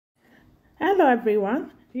Hello everyone,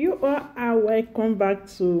 you all are welcome back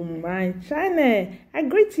to my channel. I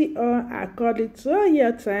greet you all according to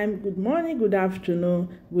your time. Good morning, good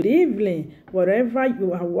afternoon, good evening, whatever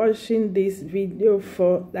you are watching this video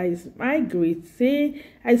for. That is my greeting.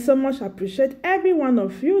 I so much appreciate every one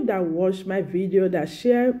of you that watch my video, that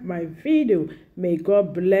share my video. May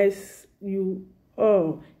God bless you.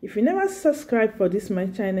 Oh, if you never subscribe for this my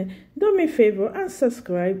channel, do me a favor and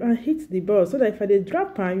subscribe and hit the bell so that if I dey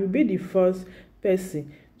drop am, you'll be the first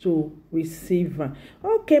person to receive am.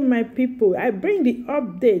 Okay, my people, I bring the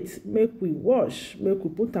updates. Make we watch, make we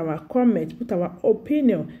put our comment, put our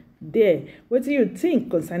opinion there. What do you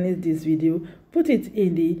think concerning this video? Put it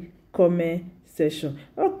in the comment section.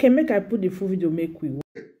 Okay, make I put the full video, make we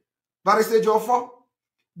watch. Barrister Ejiofor,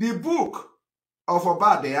 the book of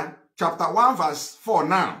Barr, chapter 1, verse 4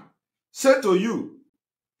 now, say to you,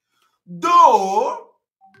 though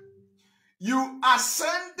you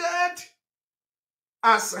ascended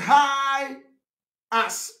as high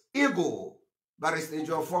as eagle, Barrister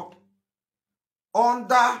Ejiofor,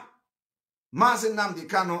 under Mazi Nnamdi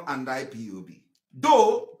Kanu and IPOB,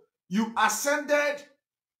 though you ascended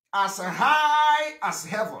as high as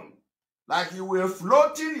heaven, like you were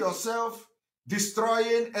floating yourself,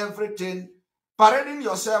 destroying everything, parading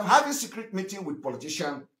yourself, having secret meeting with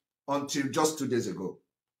politicians until just 2 days ago.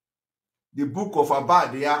 The book of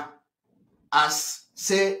Barr, as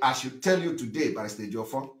say I should tell you today, Barrister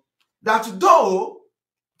Ejiofor, that though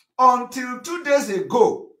until 2 days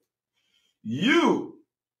ago, you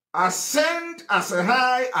ascend as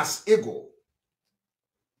high as eagle,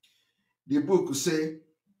 the book say,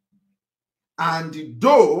 and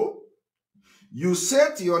though you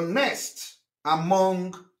set your nest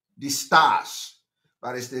among the stars,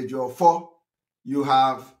 Barrister Ejiofor, you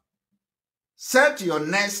have set your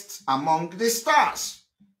nest among the stars.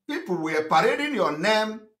 People were parading your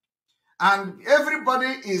name, and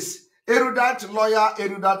everybody is erudite lawyer,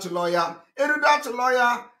 erudite lawyer, erudite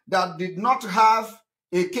lawyer that did not have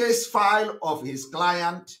a case file of his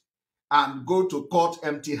client and go to court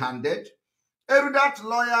empty-handed. Erudite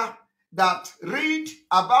lawyer that read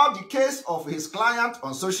about the case of his client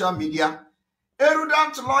on social media.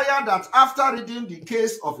 Erudite lawyer that after reading the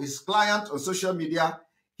case of his client on social media,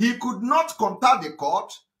 he could not contact the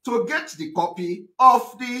court to get the copy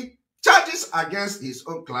of the charges against his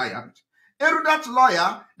own client. Erudite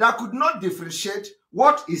lawyer that could not differentiate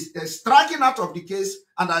what is striking out of the case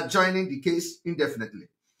and adjoining the case indefinitely.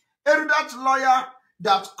 Erudite lawyer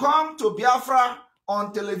that come to Biafra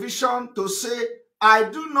on television to say, I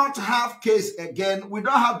do not have case again, we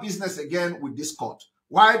don't have business again with this court.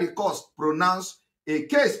 Why the court pronounce a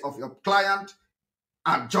case of your client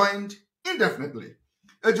adjoined indefinitely.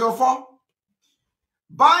 Ejiofor,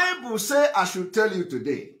 Bible say I should tell you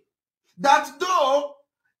today that though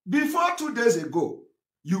before 2 days ago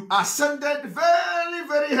you ascended very,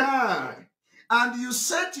 very high and you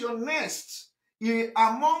set your nest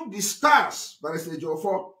among the stars, Barrister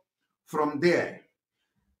Ejiofor, from there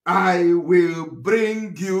I will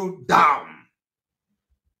bring you down.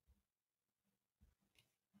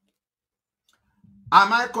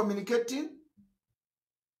 Am I communicating?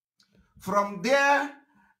 From there,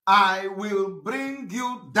 I will bring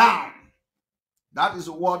you down. That is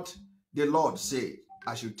what the Lord said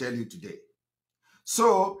I should tell you today.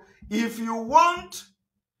 So, if you want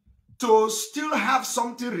to still have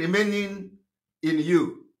something remaining in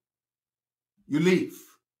you, you leave.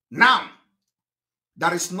 Now,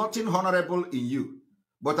 there is nothing honorable in you.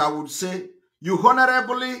 But I would say, you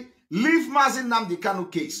honorably leave Mazi Nnamdi Kanu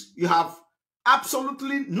case. You have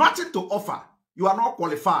absolutely nothing to offer. You are not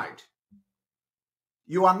qualified.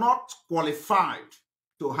 You are not qualified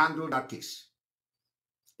to handle that case.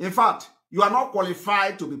 In fact, you are not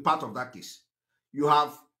qualified to be part of that case. You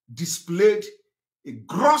have displayed a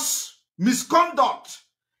gross misconduct,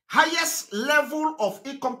 highest level of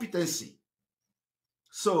incompetency.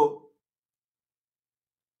 So,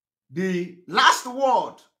 the last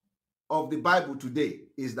word of the Bible today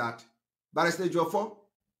is that, Barrister Ejiofor,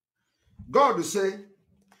 God will say,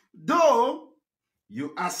 though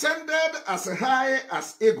you ascended as high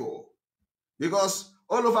as eagle, because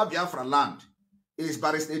all over Biafra land is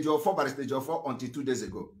Barrister Ejiofor until 2 days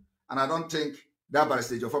ago. And I don't think that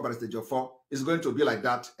Barrister Ejiofor is going to be like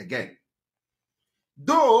that again.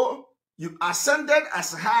 Though you ascended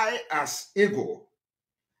as high as eagle,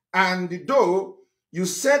 and though you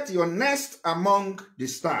set your nest among the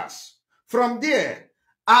stars, from there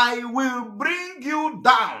I will bring you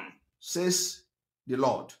down, says the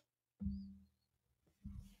Lord.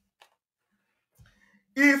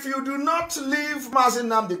 If you do not leave Mazi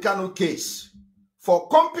Nnamdi Kanu case for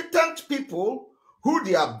competent people who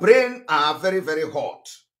their brain are very, very hot.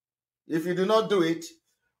 If you do not do it,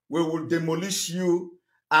 we will demolish you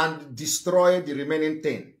and destroy the remaining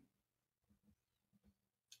thing.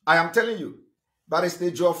 I am telling you, Barrister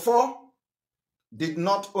Ejiofor did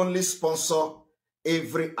not only sponsor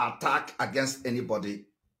every attack against anybody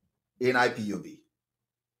in IPOB.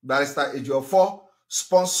 Barrister Ejiofor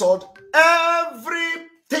sponsored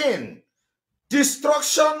everything.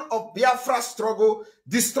 Destruction of Biafra struggle,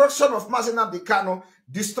 destruction of Mazi Nnamdi Kanu,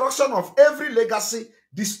 destruction of every legacy,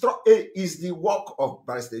 is the work of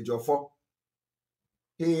Barrister Ejiofor.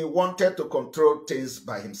 He wanted to control things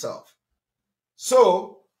by himself.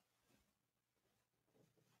 So,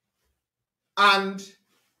 and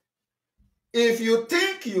if you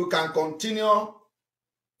think you can continue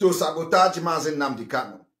to sabotage Mazi Nnamdi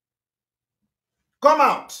Kanu, come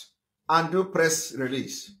out and do press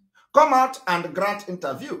release. Come out and grant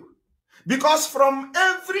interview. Because from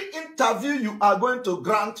every interview you are going to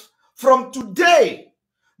grant from today,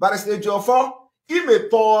 Barrister Ejiofor,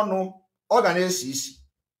 imepono organizes.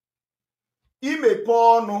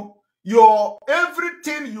 Imepono, your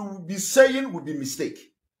everything you will be saying will be mistake.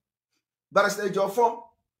 Barrister Ejiofor,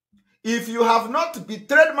 if you have not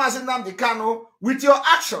betrayed Mazi Nnamdi Kanu with your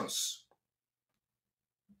actions,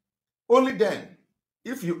 only then,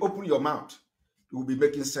 if you open your mouth, it will be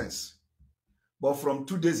making sense. But from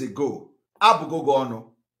 2 days ago,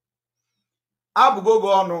 Abugogono,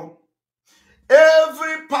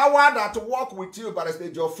 every power that work with you, Barrister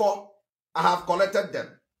Ejiofor, I have collected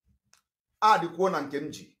them. Adikwon and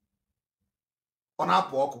Kenji.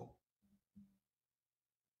 Onapoko.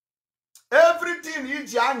 Everything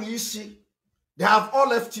Iji, they have all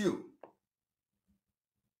left you.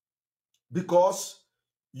 Because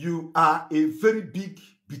you are a very big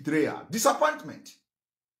betrayer. Disappointment.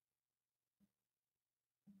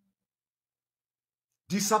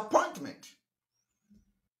 Disappointment.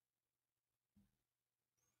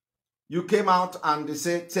 You came out and they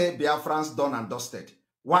say Biafrans done and dusted.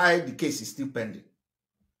 Why the case is still pending?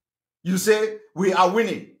 You say, we are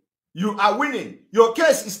winning. You are winning. Your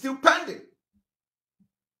case is still pending.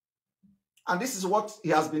 And this is what he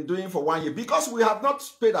has been doing for 1 year. Because we have not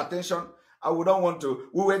paid attention, and we don't want to.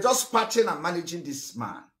 We were just patching and managing this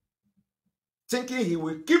man, thinking he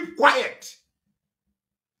will keep quiet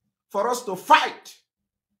for us to fight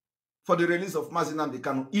for the release of Mazi Nnamdi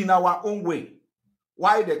Kanu in our own way,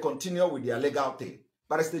 while they continue with their legal thing.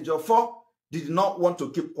 Barrister Ejiofor did not want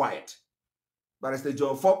to keep quiet. Barrister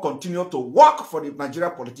Ejiofor continued to work for the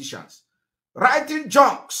Nigerian politicians, writing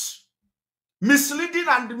junks, misleading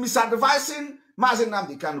and misadvising Mazi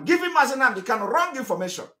Nnamdi Kanu, giving Mazi Nnamdi Kanu wrong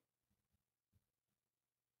information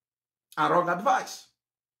and wrong advice.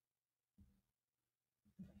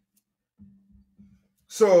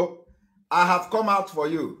 So, I have come out for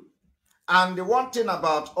you. And the one thing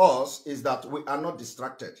about us is that we are not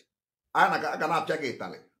distracted. I cannot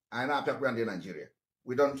Italy. I know Nigeria.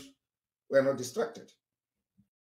 We are not distracted.